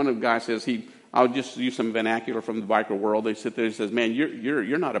one of the guys says, I'll just use some vernacular from the biker world. They sit there and says, man,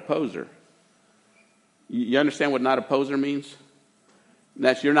 you're not a poser. You understand what not a poser means?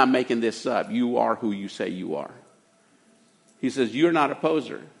 That's you're not making this up. You are who you say you are. He says, you're not a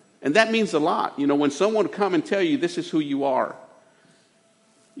poser. And that means a lot. You know, when someone come and tell you this is who you are.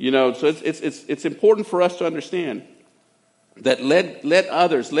 You know, so it's important for us to understand that let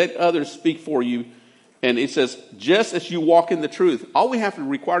others speak for you. And it says, just as you walk in the truth, all we have to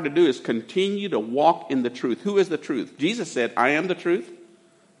require to do is continue to walk in the truth. Who is the truth? Jesus said, I am the truth,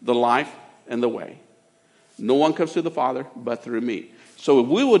 the life, and the way. No one comes to the Father but through me. So if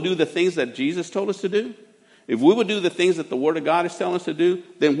we will do the things that Jesus told us to do, if we will do the things that the Word of God is telling us to do,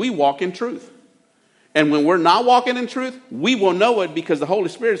 then we walk in truth. And when we're not walking in truth, we will know it because the Holy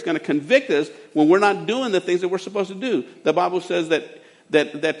Spirit is going to convict us when we're not doing the things that we're supposed to do. The Bible says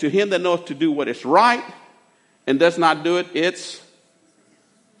that to him that knoweth to do what is right and does not do it, it's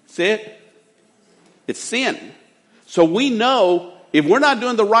sin. So we know if we're not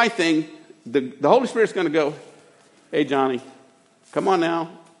doing the right thing, the Holy Spirit's going to go, hey, Johnny, come on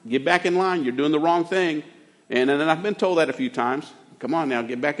now, get back in line. You're doing the wrong thing. And I've been told that a few times. Come on now,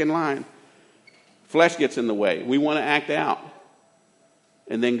 get back in line. Flesh gets in the way. We want to act out.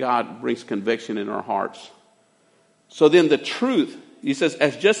 And then God brings conviction in our hearts. So then the truth, he says,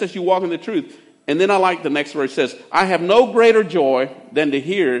 just as you walk in the truth. And then I like the next verse. It says, I have no greater joy than to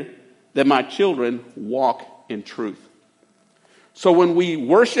hear that my children walk in truth. So when we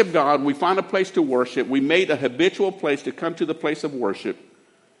worship God, we find a place to worship. We made a habitual place to come to the place of worship.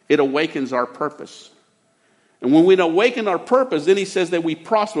 It awakens our purpose. And when we awaken our purpose, then he says that we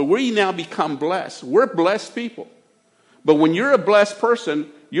prosper. We now become blessed. We're blessed people. But when you're a blessed person,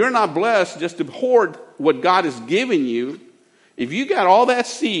 you're not blessed just to hoard what God has given you. If you got all that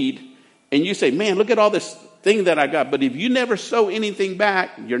seed and you say, man, look at all this thing that I got. But if you never sow anything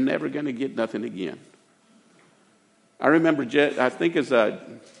back, you're never going to get nothing again. I remember, I think as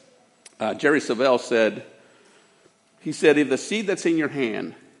Jerry Savelle said, he said, if the seed that's in your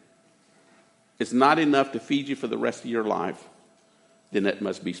hand is not enough to feed you for the rest of your life, then it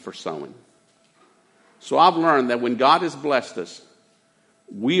must be for sowing. So I've learned that when God has blessed us,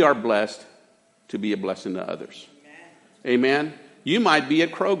 we are blessed to be a blessing to others. Amen. You might be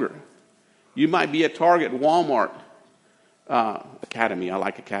at Kroger. You might be at Target, Walmart, Academy. I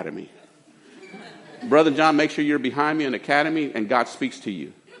like Academy. Brother John, make sure you're behind me in Academy and God speaks to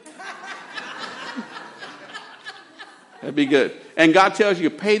you. That'd be good. And God tells you,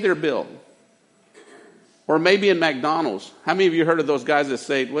 pay their bill. Or maybe in McDonald's. How many of you heard of those guys that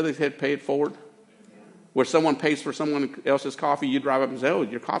say, what do they say, pay it forward? Where someone pays for someone else's coffee, you drive up and say, oh,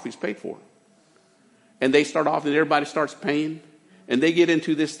 your coffee's paid for. And they start off and everybody starts paying. And they get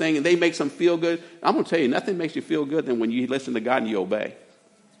into this thing and they make them feel good. I'm going to tell you, nothing makes you feel good than when you listen to God and you obey.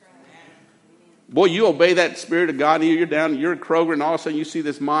 Boy, you obey that Spirit of God, and you're down, you're at Kroger, and all of a sudden you see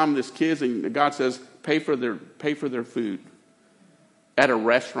this mom, this kids, and God says, pay for their food at a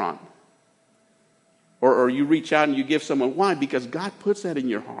restaurant. Or you reach out and you give someone. Why? Because God puts that in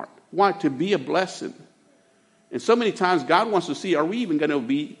your heart. Why? To be a blessing. And so many times God wants to see, are we even going to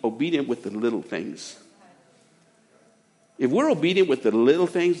be obedient with the little things? If we're obedient with the little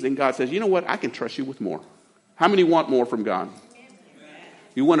things, then God says, you know what? I can trust you with more. How many want more from God?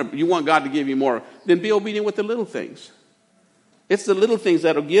 You want God to give you more, then be obedient with the little things. It's the little things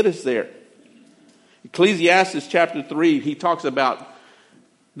that'll get us there. Ecclesiastes chapter 3, he talks about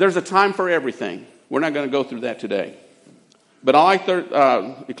there's a time for everything. We're not going to go through that today. But I like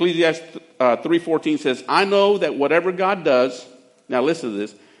Ecclesiastes 3:14 says, I know that whatever God does, now listen to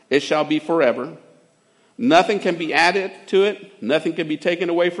this, it shall be forever. Nothing can be added to it. Nothing can be taken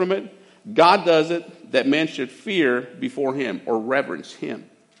away from it. God does it that men should fear before him or reverence him.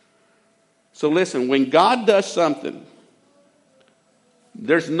 So listen, when God does something,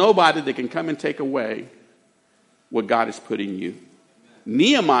 there's nobody that can come and take away what God has put in you.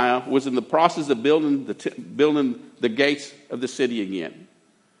 Nehemiah was in the process of building the gates of the city again.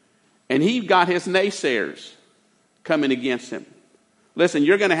 And he got his naysayers coming against him. Listen,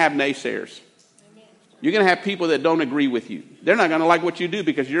 you're going to have naysayers. You're going to have people that don't agree with you. They're not going to like what you do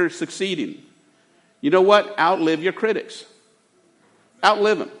because you're succeeding. You know what? Outlive your critics.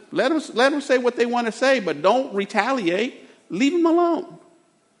 Outlive them. Let them say what they want to say, but don't retaliate. Leave them alone.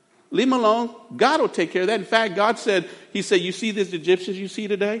 Leave them alone. God will take care of that. In fact, God said, he said, you see these Egyptians you see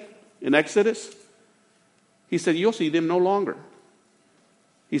today in Exodus? He said, you'll see them no longer.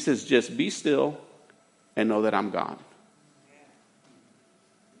 He says, just be still and know that I'm God.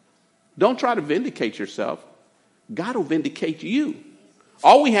 Don't try to vindicate yourself. God will vindicate you.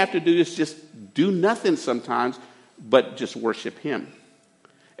 All we have to do is just do nothing sometimes, but just worship him.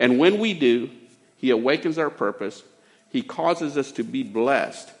 And when we do, he awakens our purpose. He causes us to be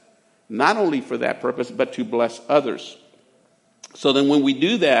blessed, not only for that purpose, but to bless others. So then when we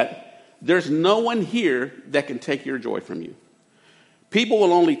do that, there's no one here that can take your joy from you. People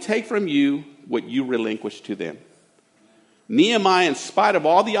will only take from you what you relinquish to them. Nehemiah, in spite of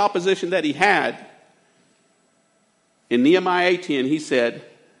all the opposition that he had, in Nehemiah 18, he said,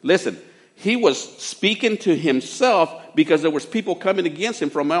 listen, he was speaking to himself because there was people coming against him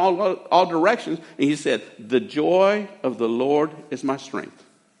from all directions. And he said, the joy of the Lord is my strength.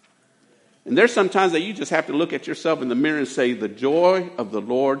 And there's sometimes that you just have to look at yourself in the mirror and say, the joy of the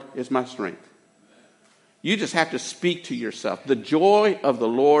Lord is my strength. You just have to speak to yourself. The joy of the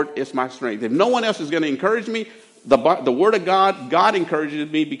Lord is my strength. If no one else is going to encourage me, the word of God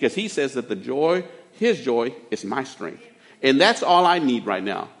encourages me because he says that his joy is my strength. And that's all I need right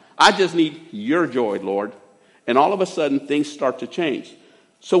now. I just need your joy, Lord. And all of a sudden, things start to change.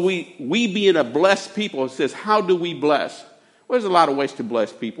 So we being a blessed people, it says, how do we bless? Well, there's a lot of ways to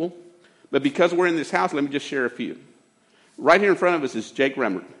bless people. But because we're in this house, let me just share a few. Right here in front of us is Jake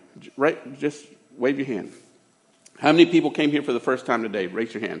Remmert. Right, just wave your hand. How many people came here for the first time today?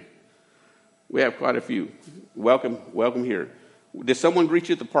 Raise your hand. We have quite a few. Welcome here. Did someone greet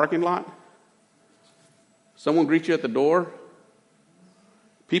you at the parking lot? Someone greet you at the door?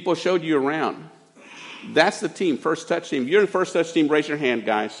 People showed you around. That's the team, First Touch team. If you're in the First Touch team, raise your hand,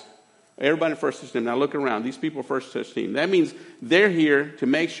 guys. Everybody in First Touch team. Now look around. These people are First Touch team. That means they're here to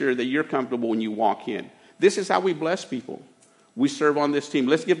make sure that you're comfortable when you walk in. This is how we bless people. We serve on this team.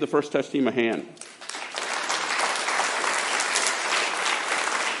 Let's give the First Touch team a hand.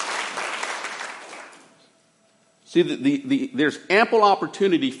 See, there's ample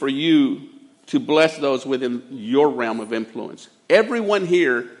opportunity for you to bless those within your realm of influence. Everyone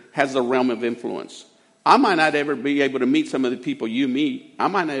here has a realm of influence. I might not ever be able to meet some of the people you meet. I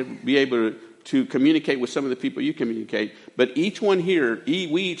might not be able to communicate with some of the people you communicate. But each one here,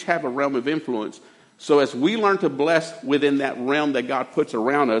 we each have a realm of influence. So as we learn to bless within that realm that God puts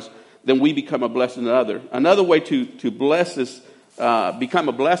around us, then we become a blessing to others. Another way to bless this, become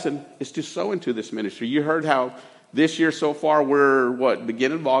a blessing, is to sow into this ministry. You heard how this year so far we're,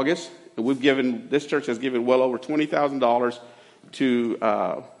 beginning of August, and this church has given well over $20,000 to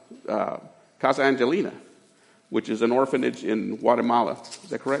Casa Angelina, which is an orphanage in Guatemala. Is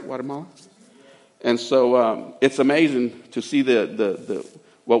that correct, Guatemala? And so it's amazing to see the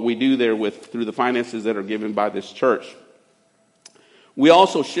what we do there through the finances that are given by this church. We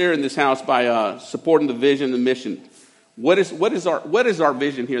also share in this house by supporting the vision and mission. What is our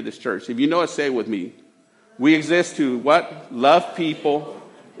vision here at this church? If you know it, say it with me. We exist to what? Love people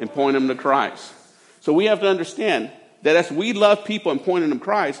and point them to Christ. So we have to understand that as we love people and point them to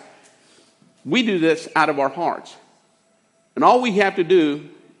Christ, we do this out of our hearts. And all we have to do,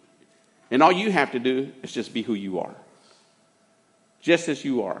 and all you have to do, is just be who you are. Just as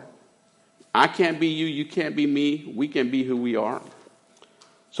you are. I can't be you, you can't be me, we can be who we are.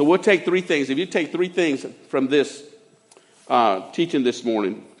 So we'll take three things. If you take three things from this teaching this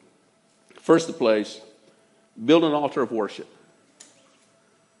morning, first place, build an altar of worship.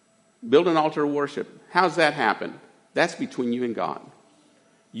 Build an altar of worship. How's that happen? That's between you and God.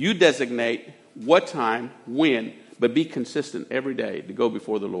 You designate what time, when, but be consistent every day to go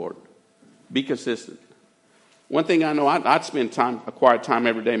before the Lord. Be consistent. One thing I know, I'd spend a quiet time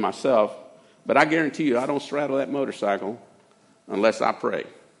every day myself, but I guarantee you I don't straddle that motorcycle unless I pray.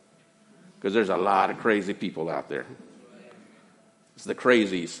 because there's a lot of crazy people out there. It's the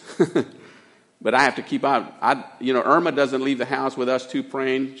crazies. But I have to keep on. Irma doesn't leave the house with us two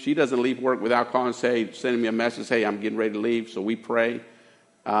praying. She doesn't leave work without calling, sending me a message, hey, I'm getting ready to leave, so we pray.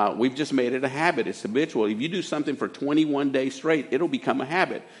 We've just made it a habit. It's habitual. If you do something for 21 days straight, it'll become a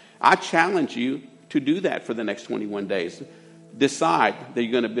habit. I challenge you to do that for the next 21 days. Decide that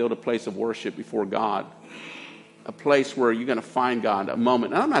you're going to build a place of worship before God, a place where you're going to find God, a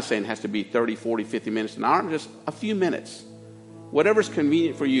moment. And I'm not saying it has to be 30, 40, 50 minutes, an hour, just a few minutes. Whatever's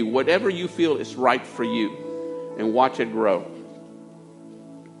convenient for you, whatever you feel is right for you, and watch it grow.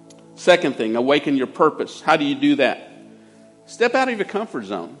 Second thing, awaken your purpose. How do you do that? Step out of your comfort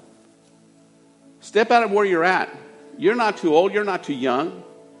zone. Step out of where you're at. You're not too old. You're not too young.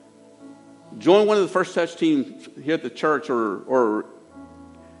 Join one of the First Touch teams here at the church, or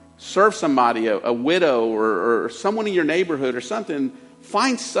serve somebody, a widow, or someone in your neighborhood or something.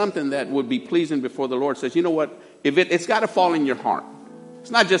 Find something that would be pleasing before the Lord. Says, you know what? If it's got to fall in your heart. It's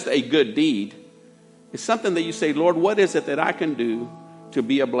not just a good deed. It's something that you say, Lord, what is it that I can do to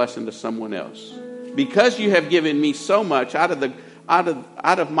be a blessing to someone else? Because you have given me so much out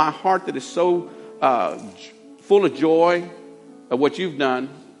of my heart that is so full of joy of what you've done,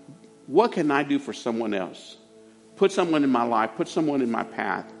 what can I do for someone else? Put someone in my life, put someone in my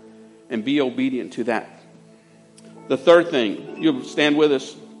path, and be obedient to that. The third thing, you'll stand with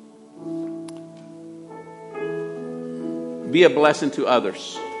us. Be a blessing to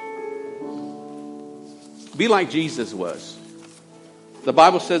others. Be like Jesus was. The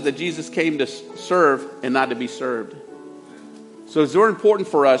Bible says that Jesus came to serve and not to be served. So it's very important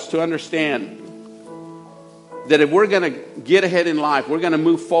for us to understand that if we're going to get ahead in life, we're going to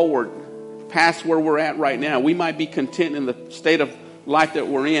move forward past where we're at right now. We might be content in the state of life that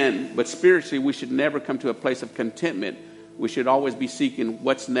we're in, but spiritually we should never come to a place of contentment. We should always be seeking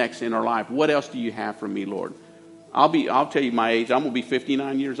what's next in our life. What else do you have for me, Lord? I'll tell you my age. I'm going to be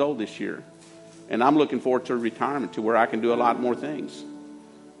 59 years old this year. And I'm looking forward to retirement, to where I can do a lot more things.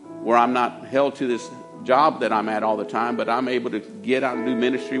 Where I'm not held to this job that I'm at all the time, but I'm able to get out and do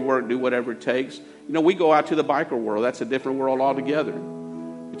ministry work, do whatever it takes. You know, we go out to the biker world. That's a different world altogether.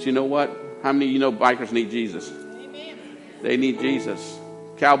 But you know what? How many of you know bikers need Jesus? Amen. They need Jesus.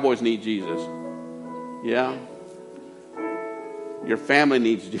 Cowboys need Jesus. Yeah. Your family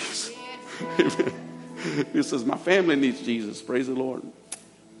needs Jesus. Amen. He says, my family needs Jesus. Praise the Lord.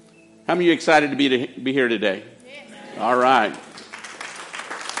 How many of you excited to be here today? Yes. All right.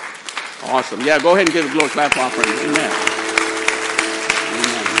 Awesome. Yeah, go ahead and give the Lord a clap offering. Amen.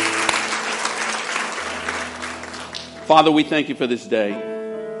 Amen. Father, we thank you for this day.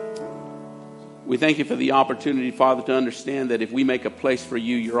 We thank you for the opportunity, Father, to understand that if we make a place for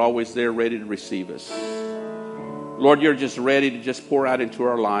you, you're always there ready to receive us. Lord, you're just ready to just pour out into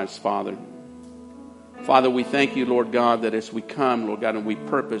our lives, Father. Father, we thank you, Lord God, that as we come, Lord God, and we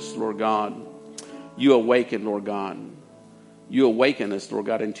purpose, Lord God, you awaken, Lord God. You awaken us, Lord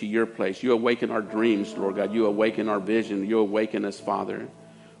God, into your place. You awaken our dreams, Lord God. You awaken our vision. You awaken us, Father.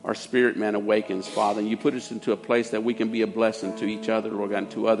 Our spirit man awakens, Father. And you put us into a place that we can be a blessing to each other, Lord God,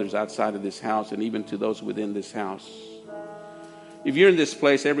 and to others outside of this house, and even to those within this house. If you're in this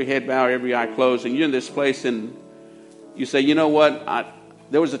place, every head bowed, every eye closed, and you're in this place and you say, you know what,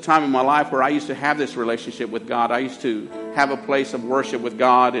 there was a time in my life where I used to have this relationship with God. I used to have a place of worship with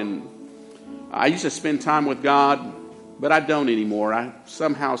God, and I used to spend time with God, but I don't anymore. I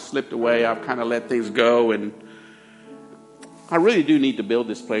somehow slipped away. I've kind of let things go, and I really do need to build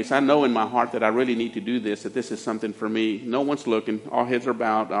this place. I know in my heart that I really need to do this, that this is something for me. No one's looking. All heads are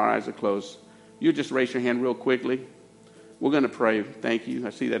bowed. Our eyes are closed. You just raise your hand real quickly. We're going to pray. Thank you.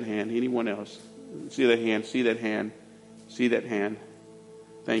 I see that hand. Anyone else? See that hand. See that hand. See that hand.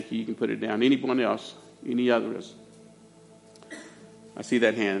 Thank you. You can put it down. Anyone else? Any others? I see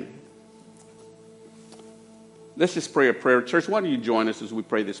that hand. Let's just pray a prayer. Church, why don't you join us as we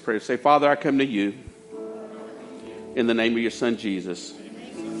pray this prayer? Say, Father, I come to you in the name of your Son, Jesus.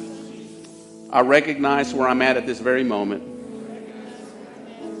 I recognize where I'm at this very moment.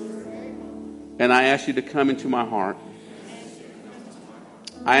 And I ask you to come into my heart.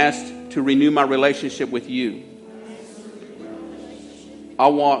 I ask to renew my relationship with you. I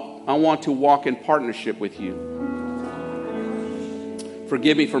want to walk in partnership with you.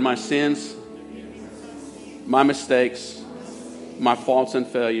 Forgive me for my sins, my mistakes, my faults and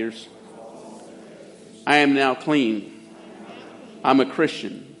failures. I am now clean. I'm a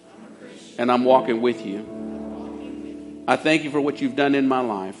Christian, and I'm walking with you. I thank you for what you've done in my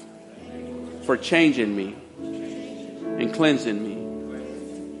life, for changing me and cleansing me.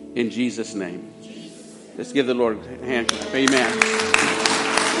 In Jesus' name. Let's give the Lord a hand clap. Amen.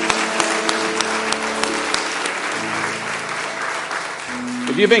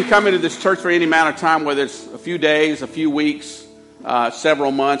 you've been coming to this church for any amount of time, whether it's a few days, a few weeks,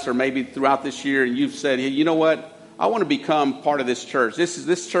 several months, or maybe throughout this year, and you've said, hey, you know what? I want to become part of this church.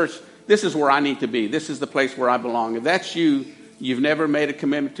 This church, this is where I need to be. This is the place where I belong. If that's you, you've never made a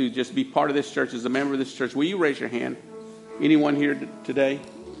commitment to just be part of this church, as a member of this church, will you raise your hand? Anyone here today?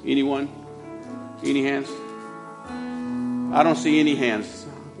 Anyone? Any hands? I don't see any hands.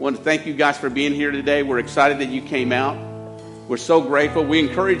 I want to thank you guys for being here today. We're excited that you came out. We're so grateful. We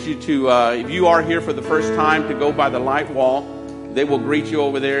encourage you to, if you are here for the first time, to go by the light wall. They will greet you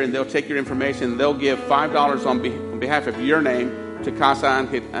over there, and they'll take your information. They'll give $5 on behalf of your name to Casa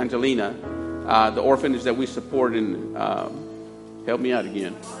Angelina, the orphanage that we support in, help me out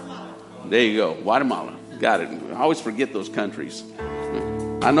again. There you go, Guatemala. Got it. I always forget those countries.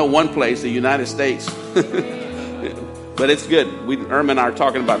 I know one place, the United States. But it's good. Irma and I are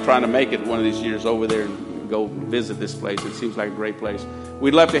talking about trying to make it one of these years over there and go visit this place. It seems like a great place.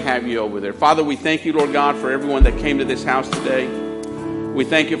 We'd love to have you over there. Father, we thank you, Lord God, for everyone that came to this house today. We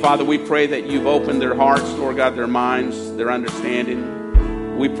thank you, Father. We pray that you've opened their hearts, Lord God, their minds, their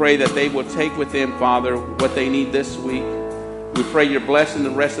understanding. We pray that they will take with them, Father, what they need this week. We pray your blessing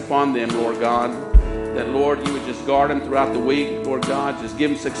to rest upon them, Lord God. That, Lord, you would just guard them throughout the week, Lord God. Just give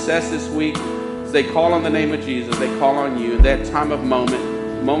them success this week. As they call on the name of Jesus, they call on you in that time of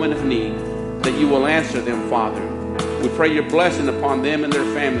moment of need, that you will answer them, Father. We pray your blessing upon them and their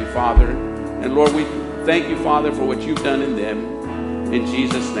family, Father. And Lord, we thank you, Father, for what you've done in them. In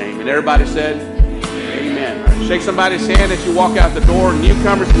Jesus' name. And everybody said, amen. Right, shake somebody's hand as you walk out the door.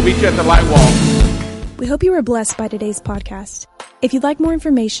 Newcomers can meet you at the light wall. We hope you were blessed by today's podcast. If you'd like more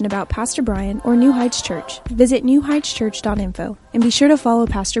information about Pastor Brian or New Heights Church, visit newheightschurch.info and be sure to follow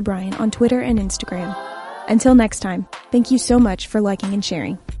Pastor Brian on Twitter and Instagram. Until next time, thank you so much for liking and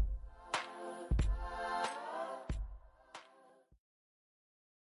sharing.